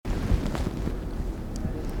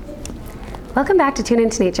Welcome back to Tune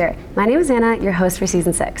Into Nature. My name is Anna, your host for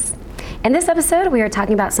Season 6. In this episode, we are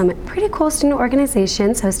talking about some pretty cool student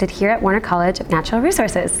organizations hosted here at Warner College of Natural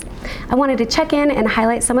Resources. I wanted to check in and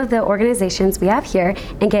highlight some of the organizations we have here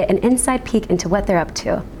and get an inside peek into what they're up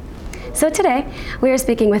to. So today, we are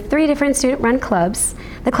speaking with 3 different student-run clubs.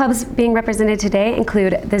 The clubs being represented today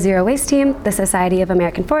include the Zero Waste Team, the Society of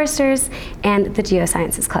American Foresters, and the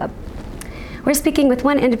Geosciences Club. We're speaking with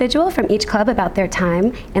one individual from each club about their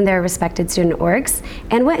time in their respected student orgs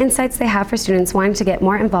and what insights they have for students wanting to get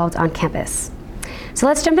more involved on campus. So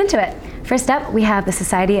let's jump into it. First up, we have the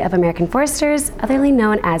Society of American Foresters, otherly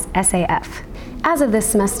known as SAF. As of this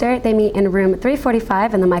semester, they meet in room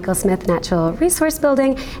 345 in the Michael Smith Natural Resource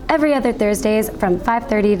Building every other Thursdays from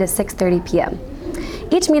 5:30 to 6:30 p.m.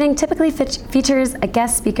 Each meeting typically features a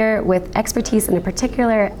guest speaker with expertise in a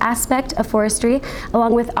particular aspect of forestry,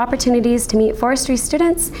 along with opportunities to meet forestry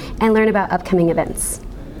students and learn about upcoming events.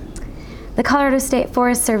 The Colorado State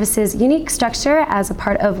Forest Service's unique structure as a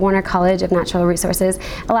part of Warner College of Natural Resources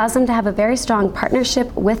allows them to have a very strong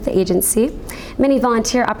partnership with the agency. Many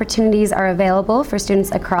volunteer opportunities are available for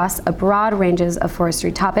students across a broad ranges of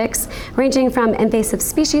forestry topics, ranging from invasive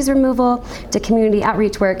species removal to community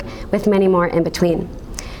outreach work, with many more in between.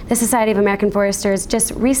 The Society of American Foresters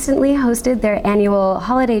just recently hosted their annual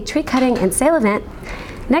holiday tree cutting and sale event.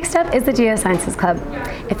 Next up is the Geosciences Club.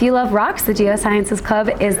 If you love rocks, the Geosciences Club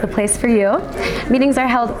is the place for you. Meetings are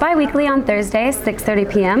held bi-weekly on Thursday,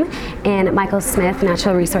 6:30 p.m. in Michael Smith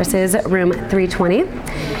Natural Resources, room 320.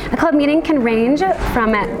 A club meeting can range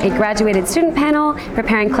from a graduated student panel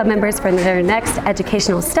preparing club members for their next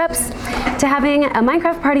educational steps to having a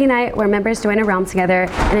Minecraft party night where members join a realm together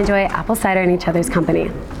and enjoy apple cider in each other's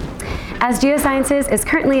company. As Geosciences is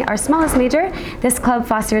currently our smallest major, this club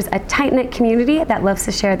fosters a tight-knit community that loves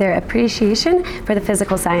to share their appreciation for the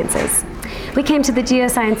physical sciences. We came to the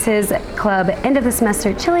Geosciences Club end of the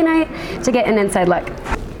semester chili night to get an inside look.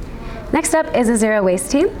 Next up is the Zero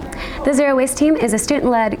Waste Team. The Zero Waste Team is a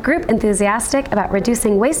student-led group enthusiastic about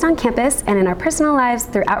reducing waste on campus and in our personal lives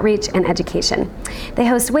through outreach and education. They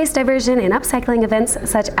host waste diversion and upcycling events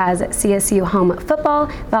such as CSU home football,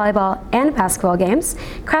 volleyball, and basketball games,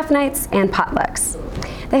 craft nights, and potlucks.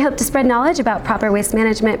 They hope to spread knowledge about proper waste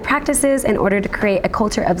management practices in order to create a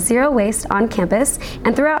culture of zero waste on campus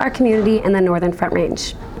and throughout our community in the Northern Front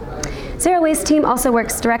Range. Zero Waste Team also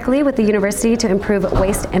works directly with the university to improve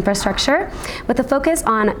waste infrastructure with a focus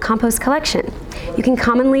on compost collection. You can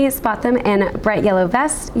commonly spot them in bright yellow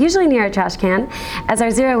vests, usually near a trash can, as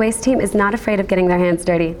our Zero Waste Team is not afraid of getting their hands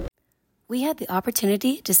dirty. We had the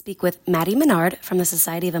opportunity to speak with Maddie Menard from the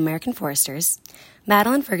Society of American Foresters,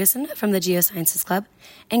 Madeline Ferguson from the Geosciences Club,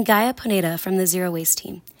 and Gaia Poneda from the Zero Waste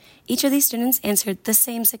Team. Each of these students answered the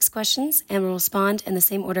same 6 questions and will respond in the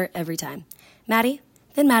same order every time. Maddie,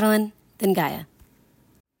 then Madeline, then Gaia.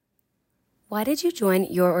 Why did you join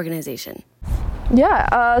your organization?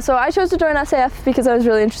 So I chose to join SAF because I was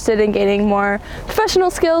really interested in gaining more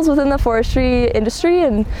professional skills within the forestry industry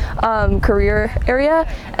and career area.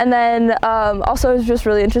 And then also I was just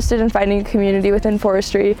really interested in finding a community within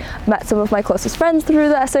forestry. Met some of my closest friends through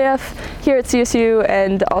the SAF here at CSU,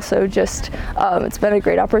 and also just it's been a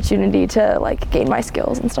great opportunity to gain my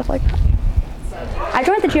skills and stuff like that. I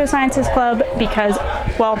joined the Geosciences Club because,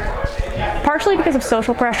 partially because of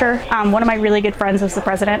social pressure. One of my really good friends is the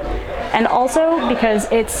president, and also because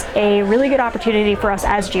it's a really good opportunity for us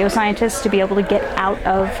as geoscientists to be able to get out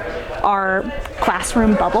of our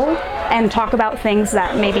classroom bubble and talk about things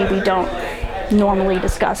that maybe we don't normally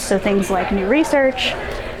discuss. So things like new research,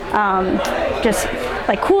 just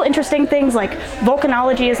cool, interesting things like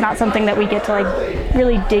volcanology is not something that we get to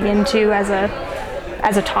really dig into as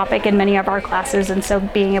a topic in many of our classes, and so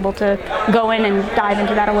being able to go in and dive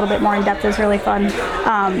into that a little bit more in depth is really fun.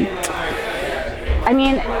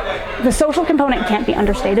 The social component can't be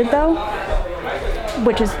understated though,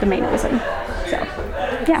 which is the main reason. So,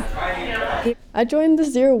 yeah. I joined the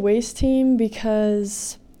Zero Waste Team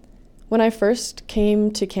because when I first came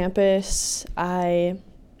to campus, I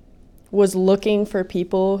was looking for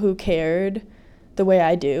people who cared the way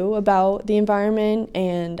I do about the environment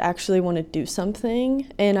and actually want to do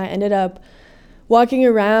something. And I ended up walking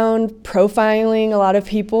around profiling a lot of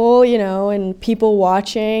people, and people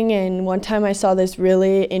watching. And one time I saw this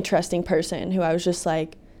really interesting person who I was just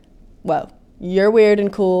like, whoa, you're weird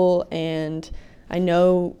and cool, and I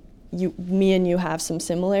know me and you have some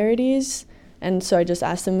similarities. And so I just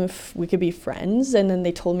asked them if we could be friends, and then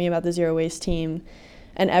they told me about the Zero Waste Team.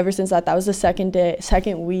 And ever since that was the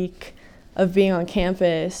second week of being on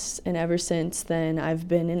campus, and ever since then I've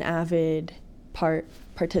been an avid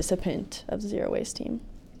participant of the Zero Waste Team.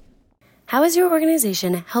 How has your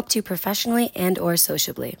organization helped you professionally and or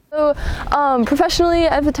sociably? So professionally,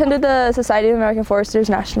 I've attended the Society of American Foresters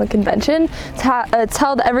National Convention. It's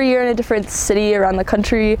held every year in a different city around the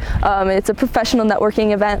country. It's a professional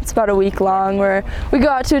networking event. It's about a week long where we go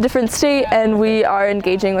out to a different state and we are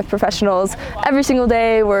engaging with professionals every single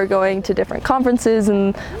day. We're going to different conferences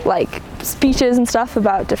and like speeches and stuff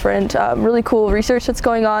about different really cool research that's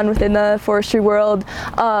going on within the forestry world,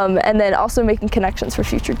 and then also making connections for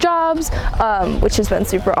future jobs, which has been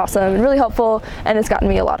super awesome and really helpful, and it's gotten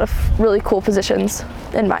me a lot of really cool positions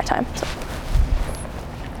in my time. So.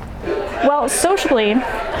 Well, socially,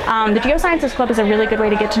 the Geosciences Club is a really good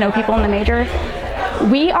way to get to know people in the major.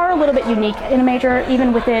 We are a little bit unique in a major,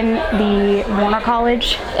 even within the Warner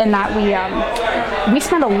College, in that we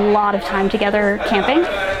spend a lot of time together camping.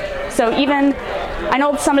 So even, I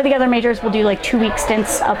know some of the other majors will do like 2-week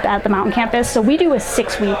stints up at the mountain campus, so we do a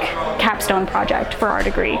 6-week capstone project for our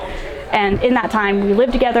degree. And in that time, we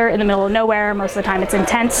live together in the middle of nowhere. Most of the time it's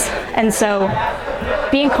intense. And so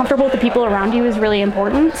being comfortable with the people around you is really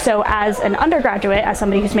important. So as an undergraduate, as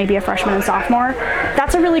somebody who's maybe a freshman and sophomore,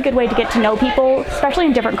 that's a really good way to get to know people, especially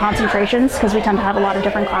in different concentrations, because we tend to have a lot of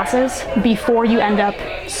different classes, before you end up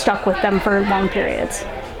stuck with them for long periods.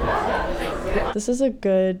 This is a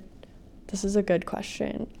good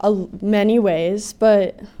question. Many ways,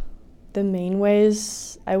 but the main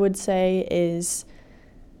ways I would say is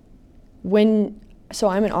so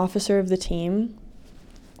I'm an officer of the team,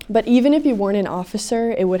 but even if you weren't an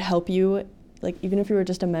officer, it would help you, like even if you were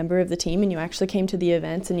just a member of the team and you actually came to the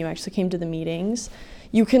events and you actually came to the meetings,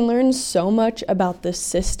 you can learn so much about the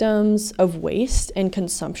systems of waste and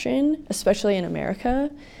consumption, especially in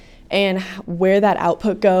America, and where that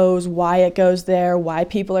output goes, why it goes there, why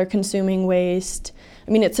people are consuming waste.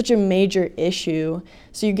 I mean, it's such a major issue.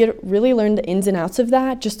 So you really learn the ins and outs of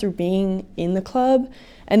that just through being in the club.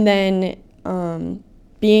 And then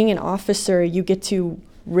being an officer, you get to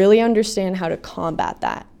really understand how to combat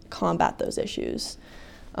those issues.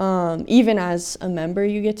 Even as a member,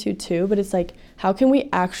 you get to too, but it's like, how can we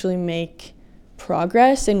actually make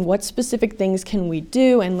progress and what specific things can we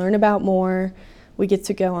do and learn about more? We get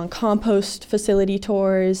to go on compost facility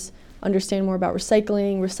tours, understand more about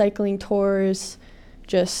recycling tours,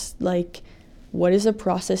 just like what is a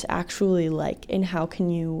process actually like and how can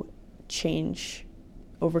you change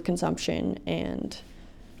overconsumption and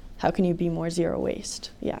how can you be more zero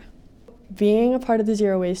waste? Yeah. Being a part of the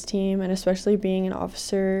zero waste team and especially being an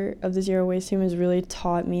officer of the zero waste team has really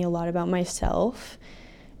taught me a lot about myself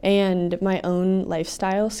and my own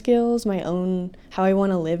lifestyle skills, how I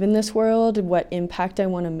want to live in this world, what impact I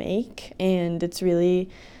want to make, and it's really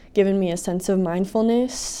given me a sense of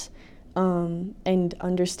mindfulness and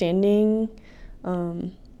understanding,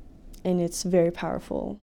 and it's very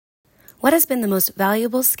powerful. What has been the most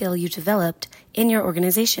valuable skill you developed in your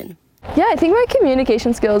organization? Yeah, I think my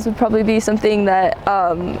communication skills would probably be something that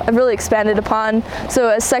I've really expanded upon. So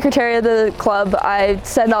as secretary of the club, I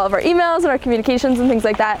send all of our emails and our communications and things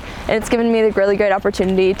like that, and it's given me the really great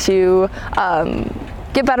opportunity to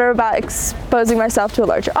get better about exposing myself to a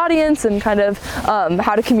larger audience and kind of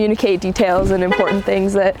how to communicate details and important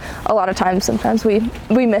things that a lot of times sometimes we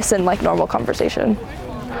miss in like normal conversation.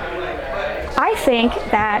 I think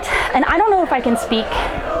that, and I don't know if I can speak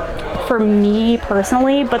for me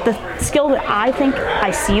personally, but the skill that I think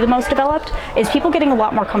I see the most developed is people getting a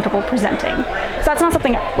lot more comfortable presenting. So that's not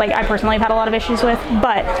something like I personally have had a lot of issues with,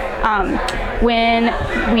 but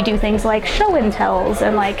when we do things like show and tells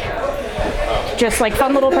and like just like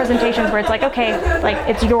fun little presentations where it's like, okay, like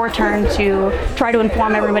it's your turn to try to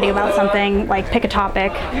inform everybody about something, like pick a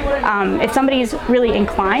topic. If somebody's really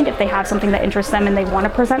inclined, if they have something that interests them and they want to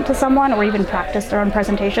present to someone or even practice their own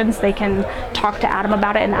presentations, they can talk to Adam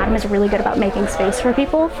about it, and Adam is really good about making space for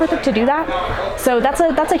people to do that. So that's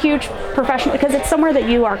a huge professional, because it's somewhere that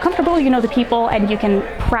you are comfortable, you know the people, and you can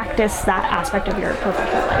practice that aspect of your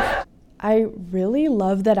professional life. I really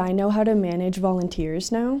love that I know how to manage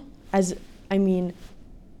volunteers now.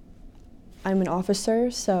 I'm an officer,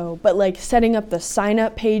 but like setting up the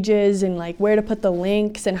sign-up pages and like where to put the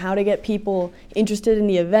links and how to get people interested in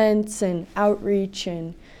the events and outreach,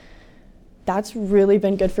 and that's really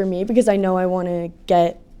been good for me because I know I want to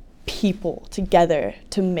get people together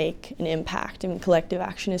to make an impact, and collective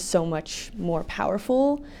action is so much more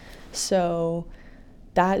powerful. So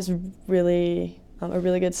that is really a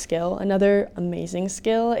really good skill. Another amazing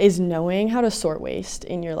skill is knowing how to sort waste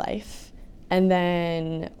in your life. And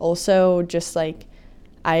then also just like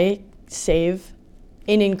I save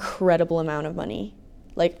an incredible amount of money.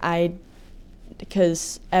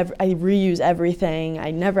 Because I reuse everything.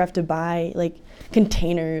 I never have to buy like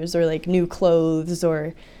containers or like new clothes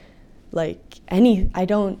or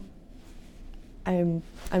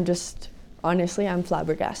I'm just, honestly, I'm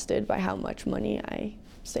flabbergasted by how much money I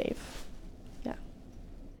save. Yeah.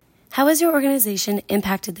 How has your organization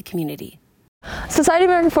impacted the community? Society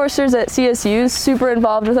of American Foresters at CSU is super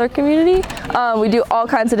involved with our community. We do all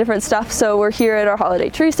kinds of different stuff. So we're here at our holiday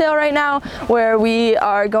tree sale right now, where we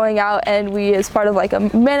are going out and we, as part of like a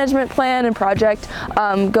management plan and project,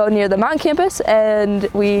 go near the mountain campus and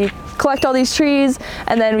we collect all these trees,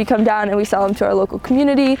 and then we come down and we sell them to our local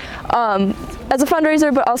community as a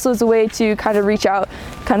fundraiser, but also as a way to kind of reach out,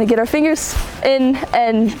 kind of get our fingers in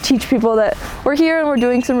and teach people that we're here and we're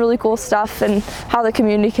doing some really cool stuff and how the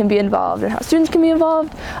community can be involved and how students can be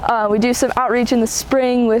involved. We do some outreach in the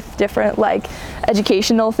spring with different like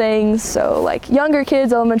educational things, so like younger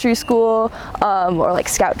kids, elementary school, or like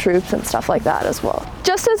scout troops and stuff like that as well.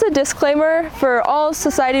 Just as a disclaimer, for all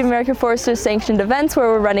Society of American Foresters sanctioned events where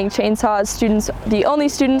we're running chainsaws, the only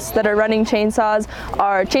students that are running chainsaws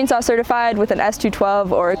are chainsaw certified with an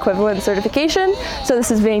S212 or equivalent certification, so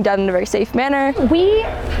this is being done in a very safe manner.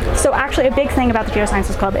 So actually a big thing about the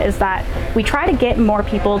Geosciences Club is that we try to get more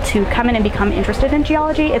people to come in and become interested in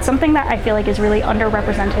geology. It's something that I feel like is really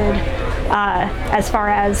underrepresented as far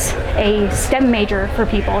as a STEM major for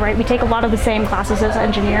people, right? We take a lot of the same classes as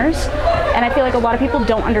engineers, and I feel like a lot of people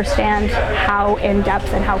don't understand how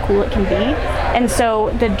in-depth and how cool it can be. And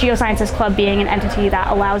so the Geosciences Club being an entity that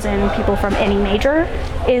allows in people from any major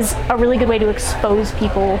is a really good way to expose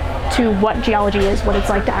people to what geology is, what it's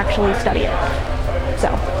like to actually study it. So.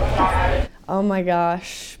 Oh my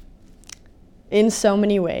gosh. In so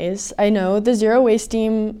many ways. I know the zero waste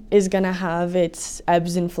team is gonna have its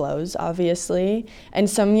ebbs and flows, obviously, and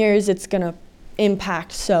some years it's gonna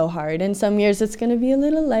impact so hard, and some years it's gonna be a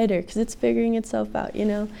little lighter because it's figuring itself out, you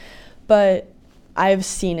know? But I've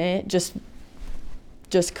seen it just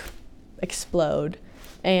explode,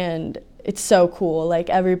 and it's so cool. Like,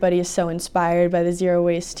 everybody is so inspired by the zero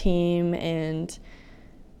waste team, and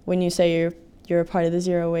when you say you're a part of the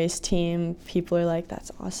zero waste team, people are like, that's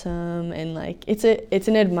awesome, and like it's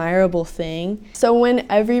an admirable thing. So when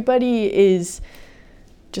everybody is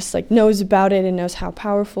just like knows about it and knows how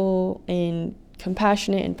powerful and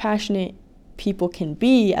compassionate and passionate people can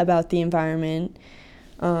be about the environment,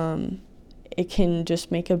 it can just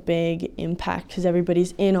make a big impact because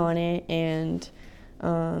everybody's in on it, and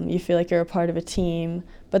you feel like you're a part of a team.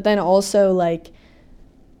 But then also, like,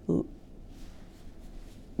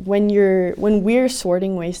 when we're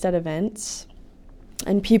sorting waste at events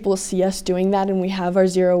and people see us doing that and we have our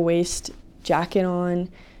zero waste jacket on,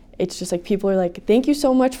 it's just like people are like, thank you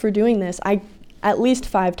so much for doing this. At least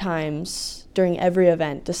 5 times during every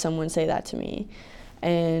event does someone say that to me.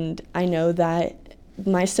 And I know that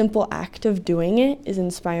my simple act of doing it is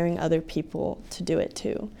inspiring other people to do it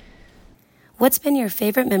too. What's been your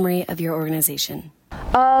favorite memory of your organization?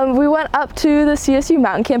 We went up to the CSU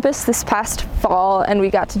Mountain Campus this past fall, and we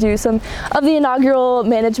got to do some of the inaugural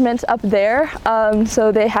management up there.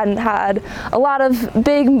 So they hadn't had a lot of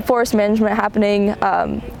big forest management happening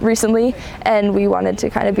recently, and we wanted to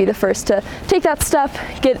kind of be the first to take that step,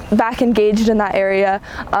 get back engaged in that area.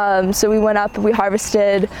 So we went up, we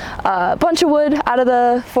harvested a bunch of wood out of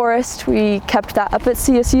the forest. We kept that up at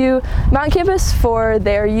CSU Mountain Campus for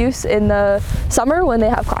their use in the summer when they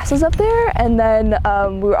have classes up there, and then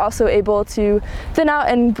we were also able to thin out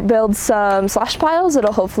and build some slash piles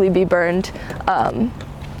that'll hopefully be burned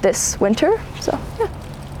this winter. So,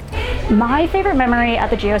 yeah. My favorite memory at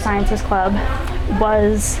the Geosciences Club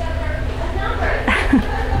was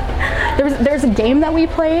there's a game that we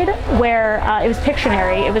played where it was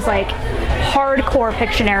Pictionary. It was like hardcore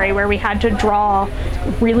Pictionary where we had to draw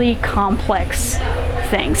really complex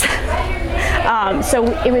things. So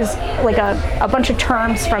it was like a bunch of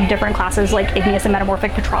terms from different classes, like igneous and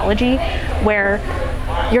metamorphic petrology, where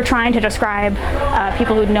you're trying to describe,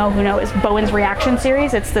 people who know is Bowen's reaction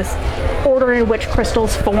series. It's this order in which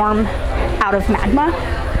crystals form out of magma,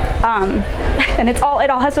 and it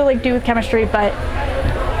all has to like do with chemistry. But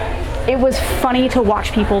it was funny to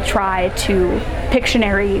watch people try to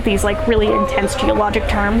Pictionary these like really intense geologic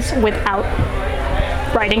terms without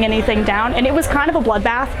writing anything down, and it was kind of a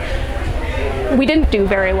bloodbath. We didn't do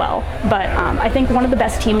very well, but I think one of the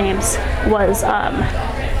best team names was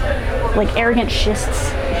like Arrogant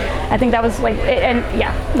Schists. I think that was like, and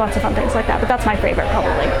yeah, lots of fun things like that, but that's my favorite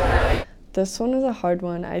probably. This one is a hard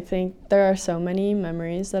one. I think there are so many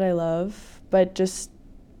memories that I love, but just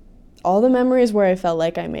all the memories where I felt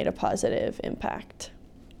like I made a positive impact,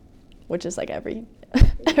 which is like every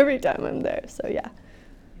time I'm there, so yeah.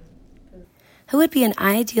 Who would be an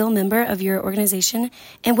ideal member of your organization,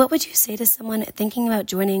 and what would you say to someone thinking about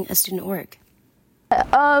joining a student org?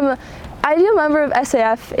 Ideal member of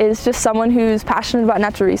SAF is just someone who's passionate about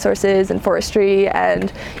natural resources and forestry,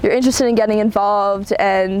 and you're interested in getting involved,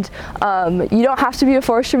 and you don't have to be a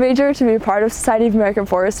forestry major to be a part of Society of American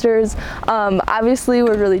Foresters. Obviously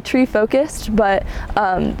we're really tree focused, but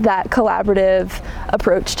that collaborative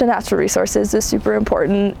approach to natural resources is super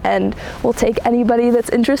important, and we'll take anybody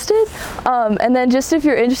that's interested. And then just if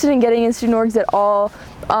you're interested in getting in student orgs at all,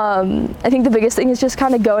 I think the biggest thing is just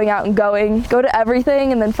kind of going out and go to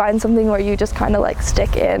everything, and then find something where you just kind of like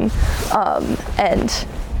stick in and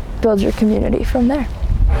build your community from there.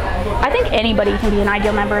 I think anybody can be an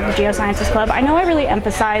ideal member of the Geosciences Club. I know I really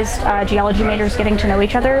emphasized geology majors getting to know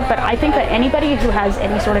each other, but I think that anybody who has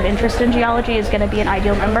any sort of interest in geology is going to be an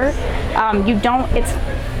ideal member.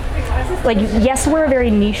 It's like, yes, we're a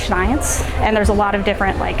very niche science, and there's a lot of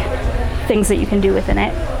different like things that you can do within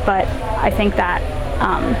it, but I think that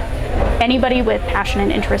anybody with passion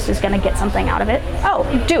and interest is going to get something out of it. Oh,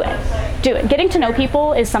 do it. Getting to know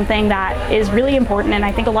people is something that is really important, and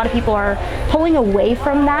I think a lot of people are pulling away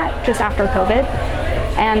from that just after COVID.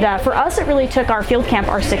 And for us, it really took our field camp,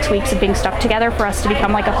 our 6 weeks of being stuck together, for us to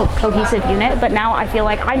become like a cohesive unit. But now I feel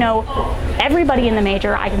like I know everybody in the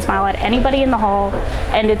major, I can smile at anybody in the hall,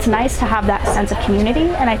 and it's nice to have that sense of community.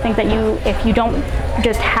 And I think that if you don't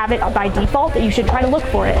just have it by default, that you should try to look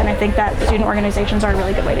for it. And I think that student organizations are a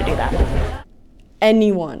really good way to do that.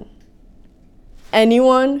 Anyone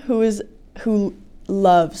who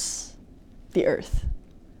loves the earth.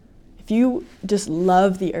 If you just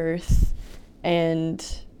love the earth,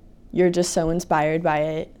 and you're just so inspired by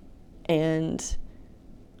it, and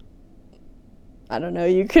I don't know,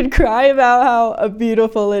 you could cry about how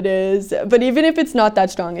beautiful it is, but even if it's not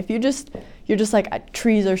that strong, if you're just like,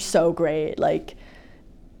 trees are so great, like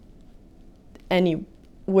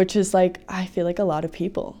which is like, I feel like a lot of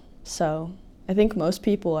people. So I think most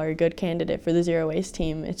people are a good candidate for the Zero Waste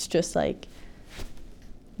team. It's just like,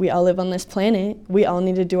 we all live on this planet, we all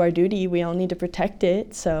need to do our duty, we all need to protect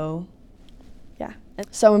it, so yeah,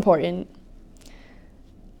 it's so important.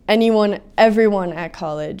 Everyone at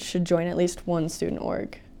college should join at least one student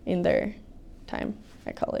org in their time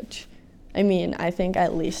at college. I mean, I think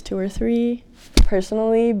at least 2 or 3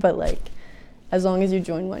 personally, but like, as long as you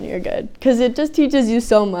join one, you're good. Because it just teaches you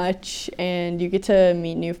so much, and you get to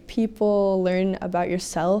meet new people, learn about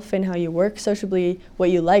yourself and how you work sociably, what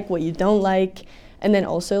you like, what you don't like, and then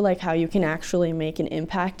also like how you can actually make an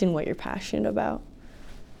impact in what you're passionate about.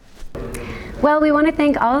 Well, we want to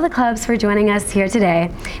thank all of the clubs for joining us here today.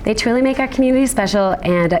 They truly make our community special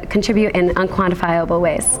and contribute in unquantifiable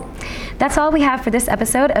ways. That's all we have for this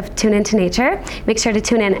episode of Tune Into Nature. Make sure to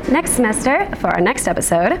tune in next semester for our next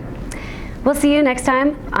episode. We'll see you next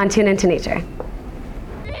time on Tune Into Nature.